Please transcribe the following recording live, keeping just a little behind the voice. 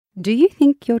Do you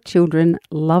think your children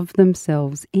love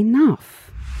themselves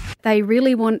enough? They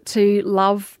really want to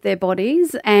love their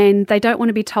bodies and they don't want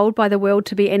to be told by the world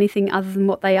to be anything other than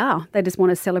what they are. They just want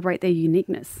to celebrate their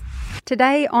uniqueness.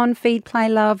 Today on Feed, Play,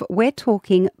 Love, we're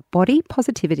talking body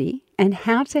positivity and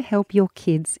how to help your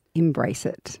kids embrace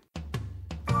it.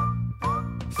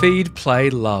 Feed,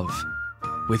 Play, Love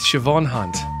with Siobhan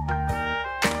Hunt.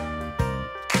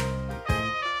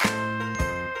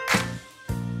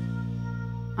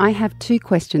 I have two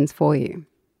questions for you.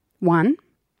 One,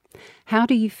 how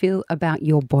do you feel about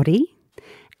your body?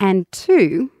 And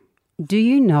two, do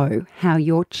you know how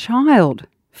your child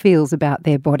feels about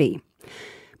their body?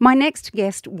 My next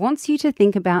guest wants you to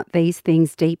think about these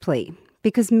things deeply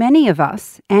because many of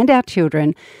us and our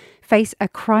children face a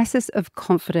crisis of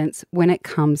confidence when it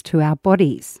comes to our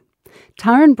bodies.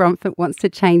 Taryn Bromfitt wants to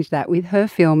change that with her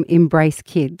film Embrace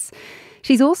Kids.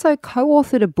 She's also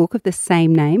co-authored a book of the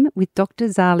same name with Dr.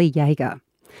 Zali Jaeger.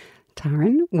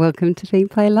 Taryn, welcome to Feed,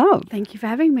 Play, Love. Thank you for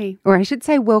having me. Or I should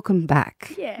say welcome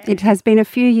back. Yeah. It has been a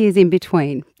few years in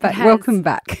between, but welcome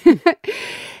back.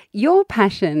 Your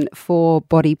passion for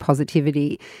body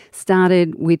positivity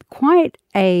started with quite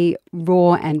a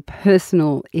raw and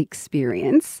personal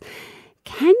experience.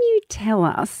 Can you tell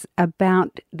us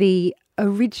about the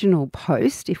original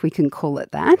post, if we can call it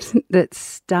that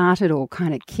started or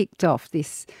kind of kicked off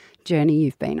this journey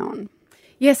you've been on?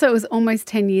 Yeah, so it was almost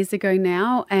 10 years ago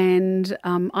now, and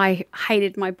I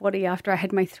hated my body after I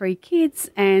had my 3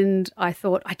 kids, and I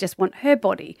thought I just want her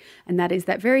body, and that is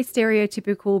that very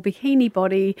stereotypical bikini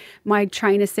body. My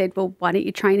trainer said, well, why don't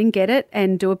you train and get it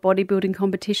and do a bodybuilding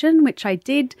competition, which I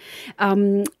did,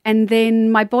 and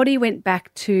then my body went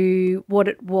back to what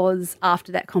it was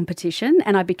after that competition,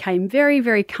 and I became very,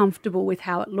 very comfortable with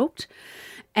how it looked.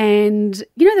 And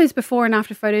you know those before and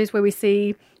after photos where we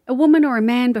see a woman or a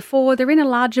man before, they're in a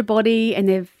larger body and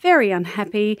they're very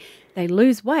unhappy. They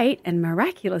lose weight and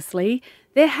miraculously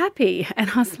they're happy. And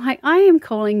I was like, I am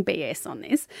calling BS on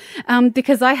this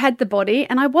because I had the body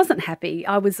and I wasn't happy.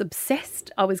 I was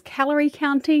obsessed. I was calorie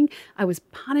counting. I was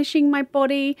punishing my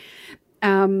body.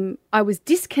 I was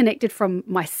disconnected from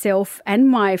myself and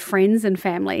my friends and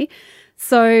family.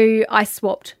 So I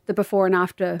swapped the before and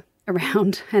after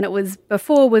around, and it was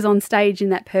before was on stage in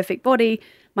that perfect body.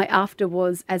 My after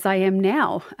was as I am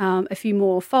now, a few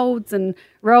more folds and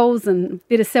rolls and a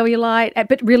bit of cellulite,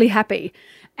 but really happy.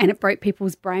 And it broke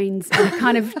people's brains. And it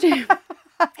kind of, it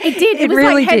did. It was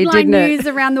really like headline did, news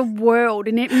around the world.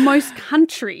 And in most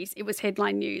countries, it was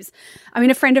headline news. I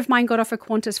mean, a friend of mine got off a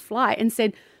Qantas flight and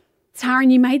said,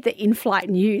 Taryn, you made the in-flight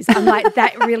news. I'm like,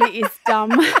 that really is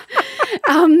dumb.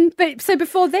 But so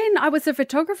before then, I was a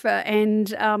photographer and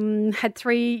had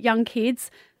 3 young kids,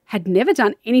 had never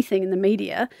done anything in the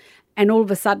media, and all of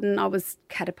a sudden I was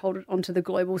catapulted onto the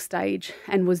global stage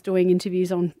and was doing interviews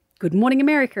on Good Morning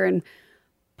America and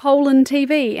Poland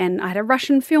TV, and I had a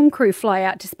Russian film crew fly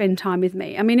out to spend time with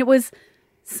me. I mean, it was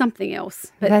something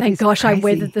else. But thank gosh crazy. I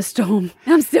weathered the storm.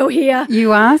 I'm still here.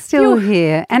 You are still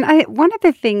here. And one of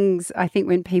the things I think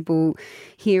when people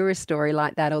hear a story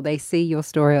like that, or they see your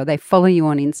story, or they follow you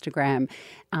on Instagram,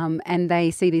 and they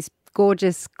see this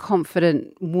gorgeous,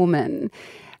 confident woman,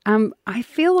 I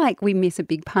feel like we miss a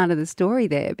big part of the story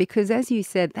there because, as you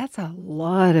said, that's a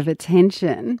lot of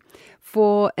attention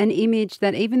for an image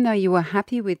that even though you were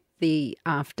happy with the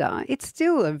after, it's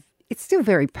still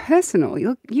very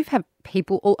personal. You've had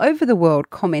people all over the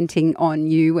world commenting on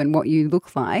you and what you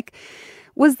look like.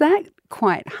 Was that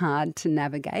quite hard to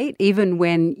navigate, even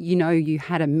when you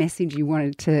had a message you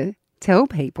wanted to tell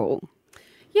people?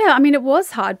 Yeah, I mean, it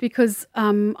was hard because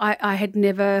I had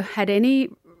never had any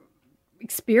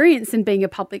experience in being a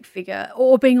public figure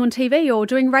or being on TV or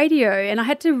doing radio, and I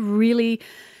had to really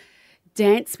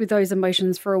dance with those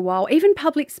emotions for a while. Even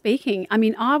public speaking. I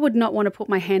mean, I would not want to put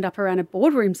my hand up around a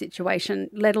boardroom situation,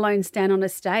 let alone stand on a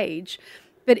stage.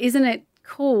 But isn't it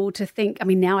cool to think, I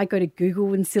mean, now I go to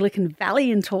Google and Silicon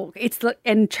Valley and talk,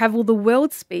 and travel the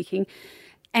world speaking.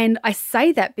 And I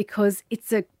say that because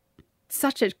it's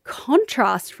such a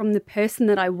contrast from the person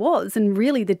that I was, and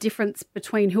really the difference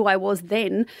between who I was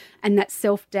then and that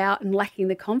self-doubt and lacking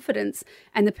the confidence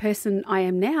and the person I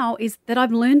am now is that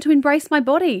I've learned to embrace my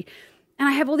body. And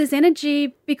I have all this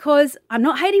energy because I'm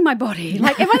not hating my body.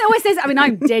 Like everyone always says, I mean,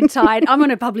 I'm dead tired. I'm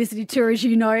on a publicity tour, as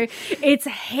you know. It's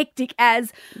hectic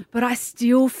but I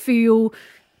still feel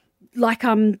like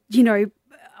I'm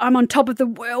on top of the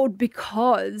world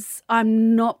because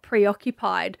I'm not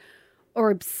preoccupied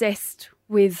or obsessed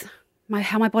with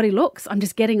how my body looks. I'm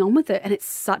just getting on with it. And it's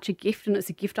such a gift, and it's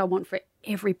a gift I want for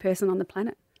every person on the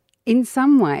planet. In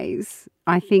some ways,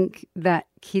 I think that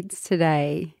kids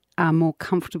today are more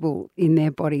comfortable in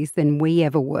their bodies than we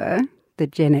ever were, the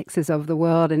Gen Xers of the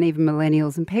world and even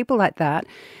millennials and people like that.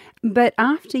 But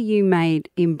after you made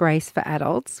Embrace for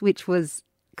Adults, which was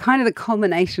kind of the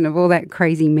culmination of all that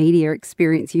crazy media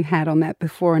experience you had on that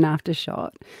before and after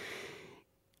shot,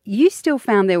 you still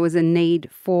found there was a need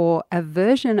for a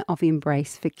version of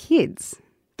Embrace for kids.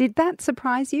 Did that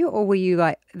surprise you, or were you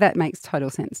like, that makes total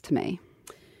sense to me?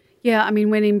 Yeah, I mean,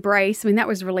 when Embrace, that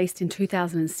was released in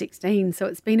 2016, so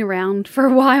it's been around for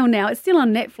a while now. It's still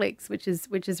on Netflix, which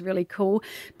is really cool.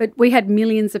 But we had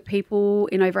millions of people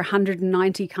in over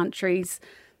 190 countries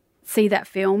see that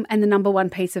film, and the number one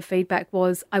piece of feedback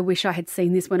was, I wish I had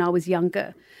seen this when I was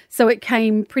younger. So it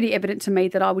came pretty evident to me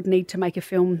that I would need to make a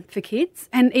film for kids.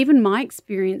 And even my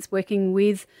experience working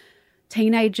with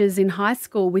teenagers in high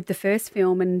school with the first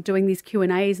film and doing these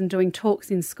Q&As and doing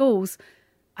talks in schools,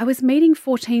 I was meeting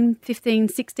 14, 15,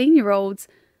 16-year-olds.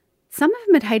 Some of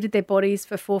them had hated their bodies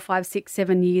for 4, 5, 6,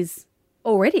 7 years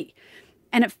already.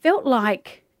 And it felt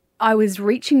like I was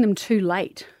reaching them too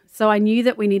late. So I knew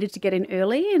that we needed to get in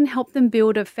early and help them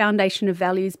build a foundation of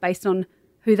values based on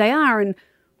who they are and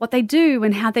what they do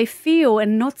and how they feel,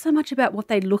 and not so much about what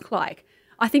they look like.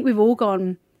 I think we've all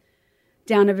gone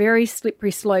down a very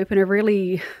slippery slope and a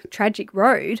really tragic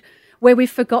road where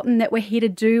we've forgotten that we're here to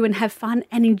do and have fun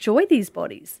and enjoy these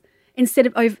bodies instead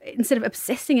of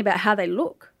obsessing about how they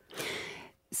look.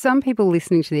 Some people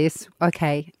listening to this,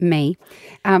 okay, me,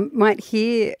 might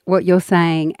hear what you're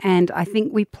saying, and I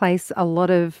think we place a lot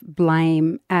of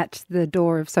blame at the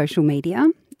door of social media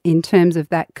in terms of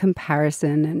that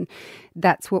comparison, and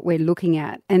that's what we're looking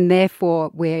at. And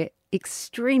therefore, we're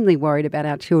extremely worried about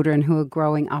our children who are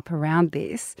growing up around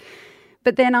this.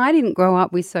 But then I didn't grow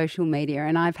up with social media,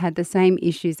 and I've had the same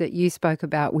issues that you spoke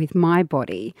about with my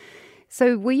body.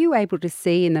 So were you able to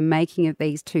see in the making of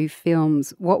these two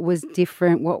films what was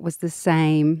different, what was the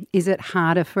same? Is it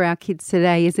harder for our kids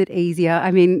today? Is it easier? I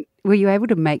mean, were you able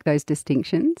to make those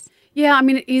distinctions? Yeah,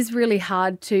 it is really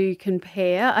hard to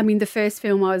compare. The first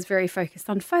film I was very focused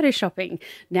on photoshopping.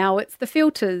 Now it's the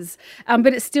filters.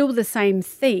 But it's still the same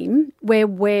theme where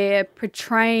we're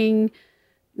portraying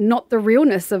not the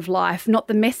realness of life, not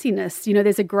the messiness.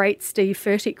 There's a great Steve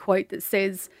Furtick quote that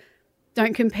says,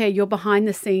 don't compare your behind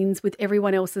the scenes with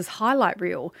everyone else's highlight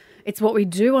reel. It's what we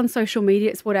do on social media.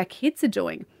 It's what our kids are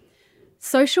doing.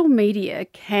 Social media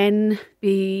can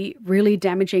be really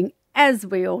damaging, as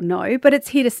we all know, but it's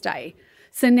here to stay.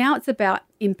 So now it's about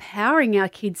empowering our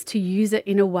kids to use it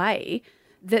in a way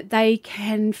that they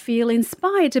can feel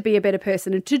inspired to be a better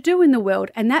person and to do in the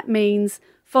world. And that means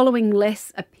following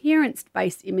less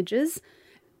appearance-based images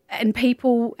and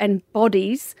people and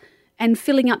bodies, and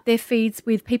filling up their feeds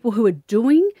with people who are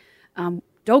doing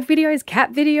dog videos,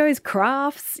 cat videos,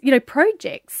 crafts,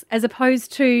 projects, as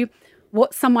opposed to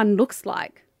what someone looks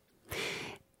like.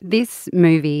 This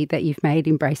movie that you've made,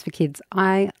 Embrace for Kids,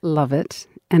 I love it.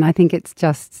 And I think it's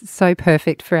just so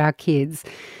perfect for our kids.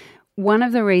 One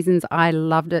of the reasons I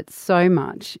loved it so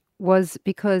much was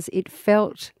because it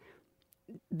felt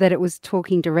that it was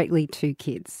talking directly to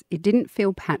kids. It didn't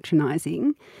feel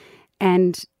patronising.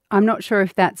 And I'm not sure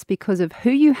if that's because of who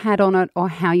you had on it or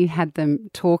how you had them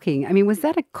talking. Was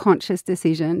that a conscious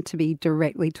decision to be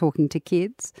directly talking to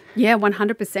kids? Yeah,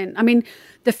 100%.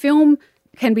 The film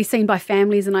can be seen by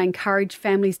families, and I encourage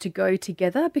families to go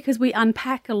together because we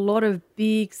unpack a lot of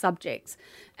big subjects.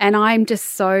 And I'm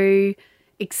just so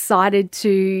excited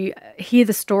to hear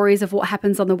the stories of what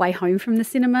happens on the way home from the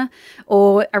cinema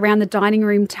or around the dining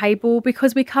room table,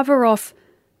 because we cover off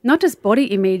not just body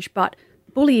image, but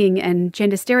bullying and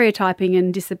gender stereotyping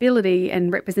and disability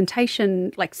and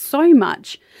representation, like so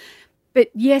much. But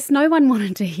yes, no one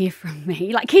wanted to hear from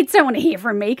me. Like, kids don't want to hear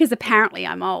from me because apparently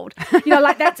I'm old.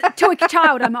 That's to a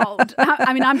child, I'm old.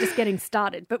 I'm just getting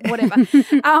started, but whatever.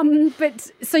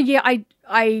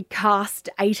 I cast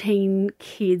 18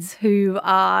 kids who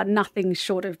are nothing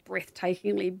short of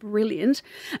breathtakingly brilliant.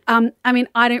 I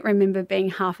don't remember being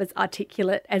half as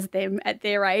articulate as them at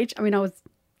their age. I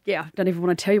don't even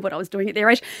want to tell you what I was doing at their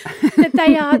age.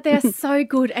 But they're so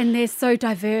good, and they're so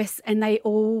diverse, and they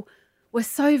all were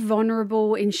so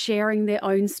vulnerable in sharing their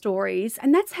own stories.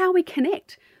 And that's how we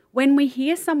connect. When we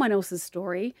hear someone else's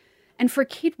story, and for a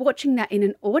kid watching that in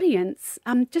an audience,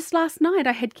 just last night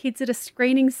I had kids at a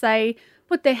screening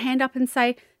put their hand up and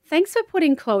say, thanks for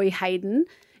putting Chloe Hayden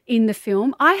in the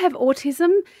film. I have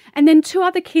autism. And then 2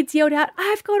 other kids yelled out,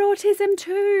 I've got autism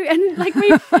too. And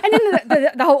then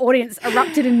the whole audience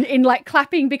erupted in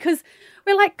clapping, because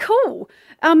we're like, cool.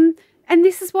 And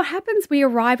this is what happens. We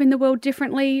arrive in the world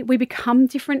differently. We become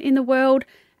different in the world,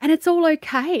 and it's all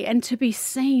okay. And to be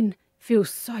seen feels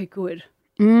so good.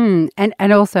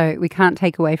 And also, we can't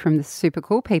take away from the super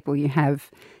cool people you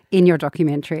have in your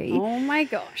documentary. Oh my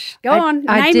gosh. Go on.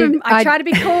 Name them. I try to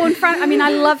be cool in front. I mean, I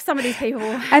love some of these people.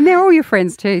 And they're all your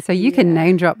friends too, so you can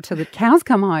name drop till the cows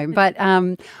come home. But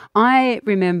I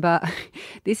remember,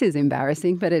 this is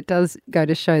embarrassing, but it does go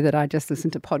to show that I just listen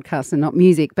to podcasts and not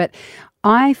music. But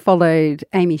I followed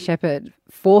Amy Shepherd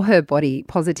for her body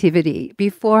positivity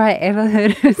before I ever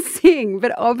heard her sing.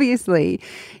 But obviously,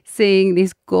 seeing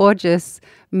this gorgeous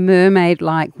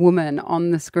mermaid-like woman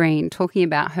on the screen talking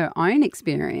about her own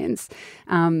experience,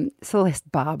 Celeste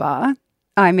Barber.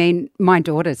 I mean, my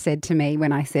daughter said to me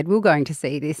when I said, we're going to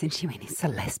see this, and she went, is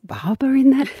Celeste Barber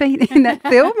in that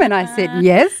film? And I said,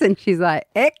 yes. And she's like,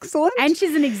 excellent. And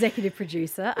she's an executive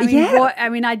producer.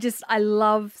 I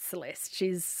love Celeste.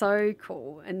 She's so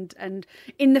cool. And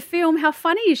in the film, how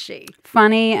funny is she?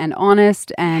 Funny and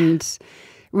honest and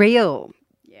real.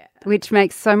 Yeah. Which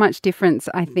makes so much difference,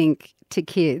 I think, to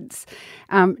kids.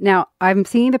 Now, I'm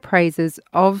singing the praises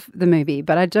of the movie,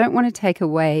 but I don't want to take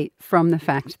away from the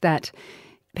fact that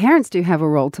parents do have a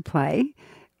role to play.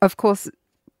 Of course,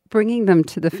 bringing them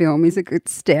to the film is a good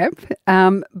step,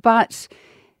 but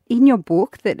in your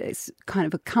book that is kind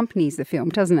of accompanies the film,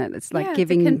 doesn't it? It's like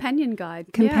giving it's a companion guide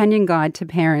guide to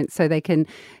parents so they can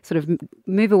sort of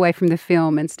move away from the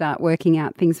film and start working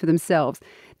out things for themselves.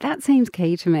 That seems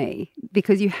key to me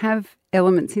because you have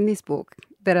elements in this book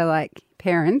that are like,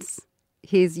 parents,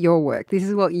 here's your work. This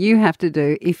is what you have to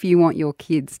do if you want your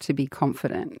kids to be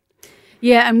confident.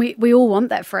 Yeah, and we all want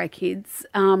that for our kids.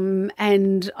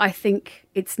 And I think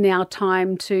it's now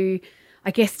time to, I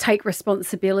guess, take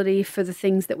responsibility for the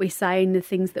things that we say and the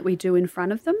things that we do in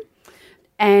front of them.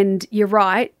 And you're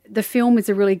right, the film is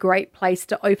a really great place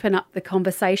to open up the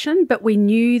conversation, but we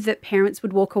knew that parents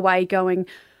would walk away going,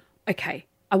 okay,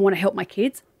 I want to help my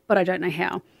kids, but I don't know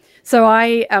how. So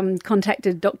I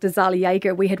contacted Dr. Zali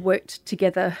Yeager. We had worked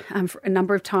together for a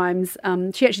number of times.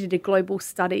 She actually did a global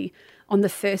study on the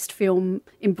first film,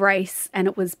 Embrace, and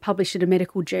it was published in a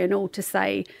medical journal to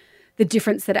say the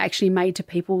difference that it actually made to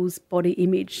people's body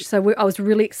image. So I was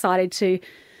really excited to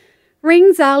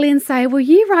ring Zali and say, will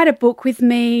you write a book with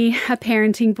me, a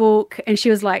parenting book? And she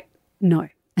was like, no.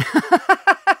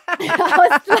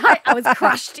 I was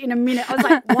crushed in a minute. I was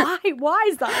like, why? Why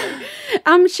is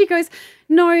that? She goes,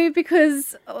 no,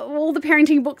 because all the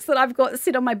parenting books that I've got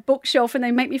sit on my bookshelf and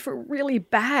they make me feel really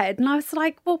bad. And I was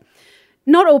like, well,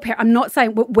 not all I'm not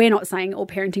saying, we're not saying all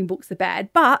parenting books are bad,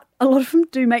 but a lot of them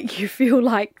do make you feel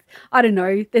like, I don't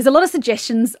know, there's a lot of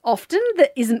suggestions often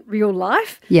that isn't real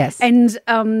life. Yes. And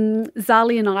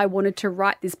Zali and I wanted to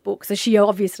write this book. So she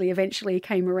obviously eventually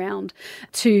came around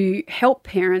to help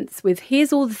parents with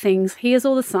here's all the things, here's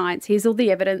all the science, here's all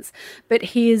the evidence, but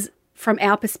here's from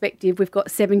our perspective, we've got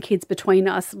 7 kids between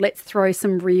us. Let's throw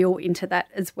some real into that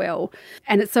as well.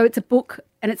 And it's a book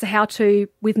and it's a how-to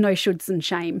with no shoulds and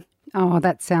shame. Oh,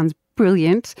 that sounds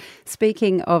brilliant.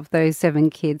 Speaking of those 7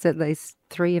 kids, at least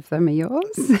 3 of them are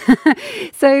yours.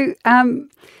 So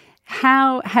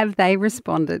how have they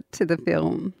responded to the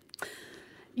film?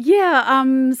 Yeah,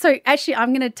 so actually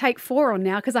I'm going to take 4 on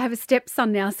now because I have a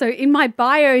stepson now. So in my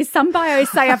bio, some bios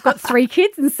say I've got 3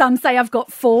 kids and some say I've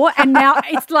got 4. And now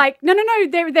it's like, no,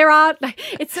 there are,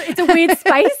 it's a weird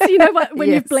space, you know, when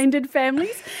Yes. you've blended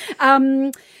families.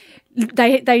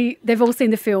 They've all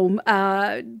seen the film.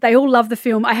 They all love the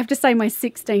film. I have to say my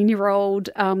 16-year-old,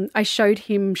 I showed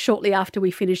him shortly after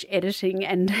we finished editing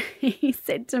and he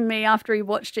said to me after he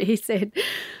watched it, he said,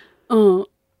 oh,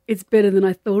 it's better than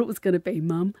I thought it was going to be,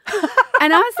 Mum.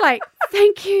 And I was like,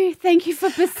 thank you for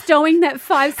bestowing that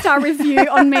 5-star review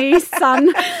on me,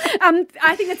 son.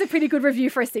 I think that's a pretty good review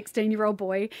for a 16-year-old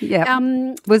boy. Yeah.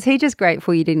 Was he just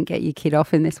grateful you didn't get your kid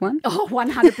off in this one? Oh,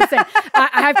 100%. I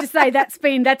have to say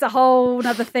that's a whole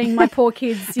other thing. My poor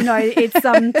kids, you know,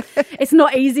 it's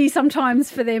not easy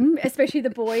sometimes for them, especially the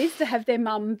boys, to have their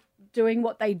mum doing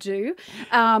what they do.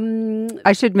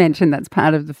 I should mention that's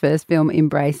part of the first film,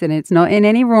 Embrace, and it's not in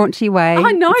any raunchy way.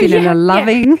 I know, it's in a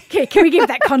loving. Yeah. Can we give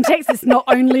that context? It's not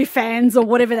OnlyFans or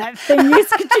whatever that thing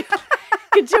is.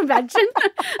 Could you imagine?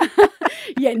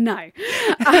 Yeah, no.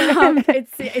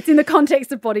 It's in the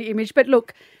context of body image. But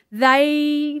look,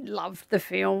 they loved the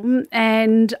film,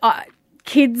 and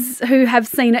kids who have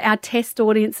seen our test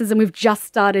audiences, and we've just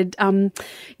started,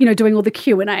 doing all the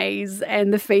Q&As,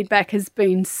 and the feedback has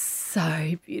been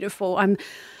so beautiful.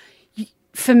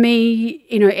 For me,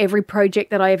 you know, every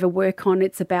project that I ever work on,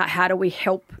 it's about how do we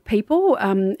help people,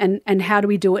 and how do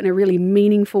we do it in a really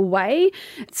meaningful way.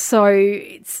 So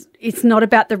it's not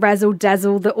about the razzle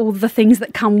dazzle, all the things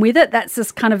that come with it. That's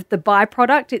just kind of the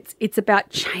byproduct. It's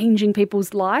about changing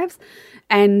people's lives,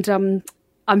 and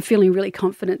I'm feeling really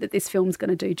confident that this film's going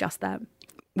to do just that.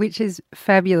 Which is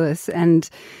fabulous. And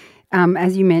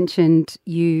as you mentioned,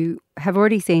 you have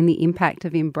already seen the impact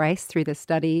of Embrace through the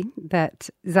study that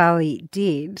Zali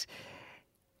did.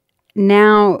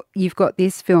 Now you've got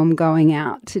this film going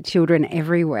out to children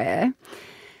everywhere.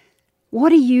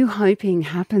 What are you hoping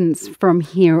happens from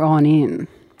here on in?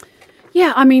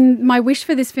 Yeah, I mean, my wish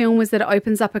for this film was that it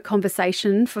opens up a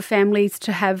conversation for families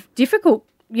to have difficult,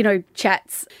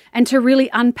 chats and to really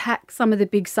unpack some of the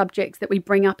big subjects that we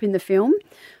bring up in the film.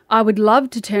 I would love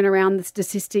to turn around the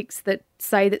statistics that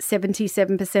say that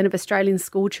 77% of Australian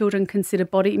school children consider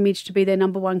body image to be their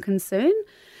number one concern.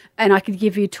 And I could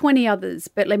give you 20 others,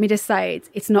 but let me just say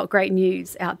it's not great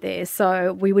news out there.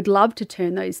 So we would love to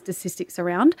turn those statistics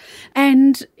around.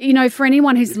 And, for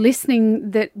anyone who's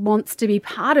listening that wants to be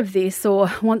part of this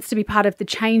or wants to be part of the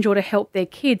change or to help their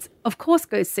kids, of course,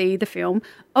 go see the film.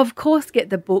 Of course, get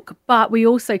the book. But we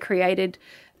also created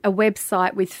a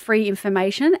website with free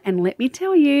information, and let me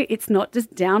tell you, it's not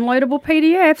just downloadable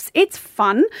PDFs. It's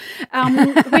fun.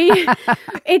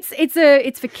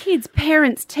 It's for kids,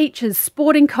 parents, teachers,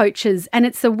 sporting coaches, and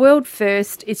it's a world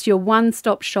first. It's your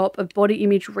one-stop shop of body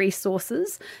image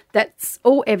resources. That's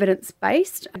all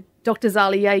evidence-based. Dr.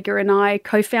 Zali Jaeger and I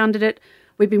co-founded it.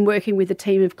 We've been working with a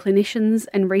team of clinicians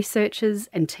and researchers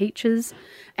and teachers,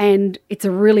 and it's a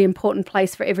really important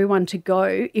place for everyone to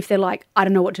go if they're like, I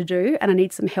don't know what to do and I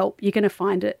need some help. You're going to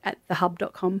find it at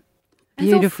thehub.com.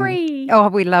 Beautiful. It's all free. Oh,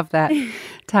 we love that.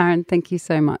 Taryn, thank you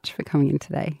so much for coming in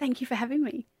today. Thank you for having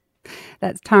me.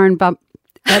 That's Taryn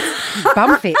That's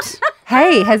Bumfit.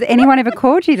 Hey, has anyone ever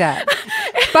called you that?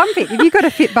 Bumfit. Have you got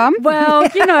a fit bum? Well,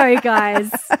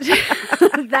 guys,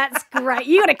 that's great.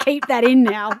 You got to keep that in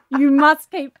now. You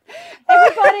must keep.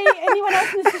 Everybody, anyone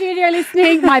else in the studio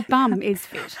listening, my bum is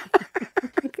fit.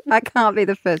 I can't be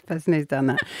the first person who's done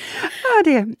that. Oh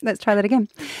dear. Let's try that again.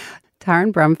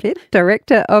 Taryn Brumfitt,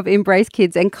 Director of Embrace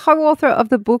Kids and co-author of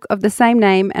the book of the same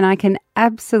name, and I can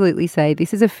absolutely say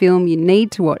this is a film you need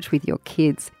to watch with your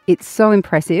kids. It's so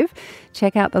impressive.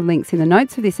 Check out the links in the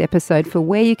notes of this episode for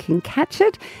where you can catch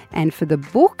it and for the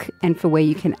book and for where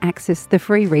you can access the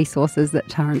free resources that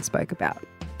Taryn spoke about.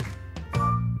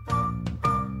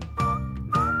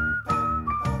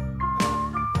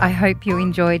 I hope you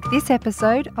enjoyed this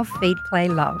episode of Feed, Play,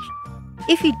 Love.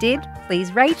 If you did,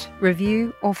 please rate,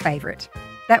 review or favourite.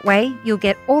 That way you'll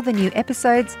get all the new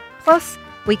episodes, plus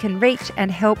we can reach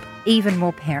and help even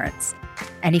more parents.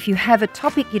 And if you have a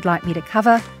topic you'd like me to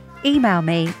cover, email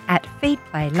me at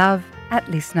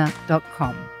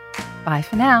feedplaylove@listener.com. Bye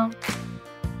for now.